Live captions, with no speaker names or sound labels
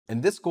In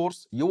this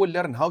course, you will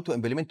learn how to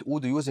implement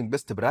Odoo using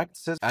best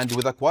practices and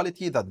with a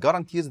quality that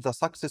guarantees the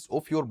success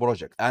of your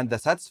project and the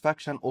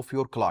satisfaction of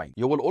your client.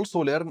 You will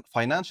also learn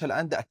financial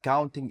and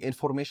accounting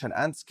information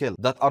and skills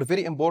that are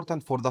very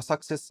important for the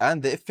success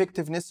and the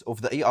effectiveness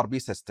of the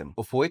ERP system,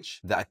 of which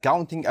the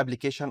accounting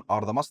application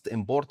are the most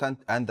important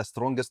and the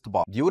strongest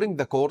part. During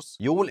the course,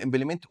 you will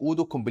implement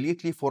Odoo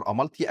completely for a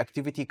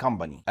multi-activity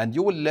company, and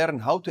you will learn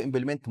how to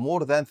implement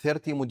more than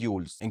 30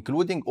 modules,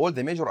 including all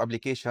the major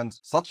applications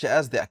such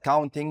as the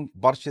accounting,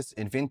 purchase,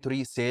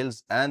 inventory,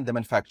 sales, and the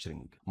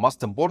manufacturing.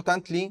 Most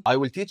importantly, I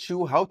will teach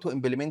you how to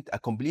implement a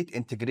complete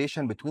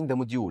integration between the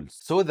modules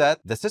so that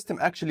the system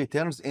actually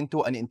turns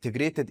into an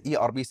integrated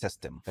ERP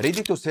system,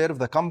 ready to serve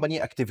the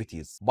company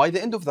activities. By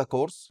the end of the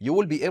course, you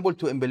will be able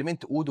to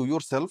implement Odoo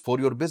yourself for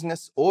your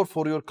business or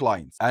for your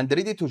clients, and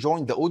ready to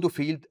join the Odoo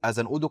field as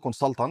an Odoo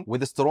consultant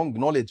with strong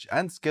knowledge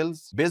and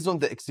skills based on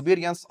the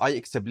experience I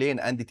explain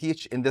and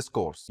teach in this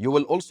course. You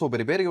will also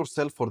prepare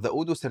yourself for the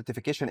Odoo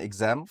certification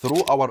exam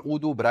through our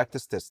Odoo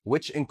practice test,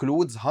 which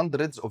includes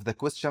hundreds of the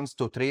questions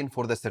to train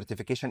for the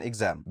certification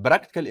exam.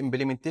 Practical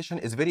implementation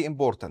is very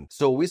important,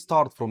 so we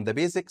start from the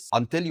basics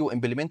until you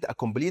implement a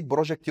complete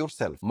project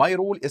yourself. My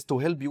role is to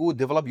help you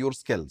develop your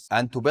skills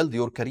and to build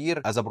your career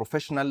as a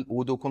professional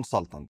Odoo consultant.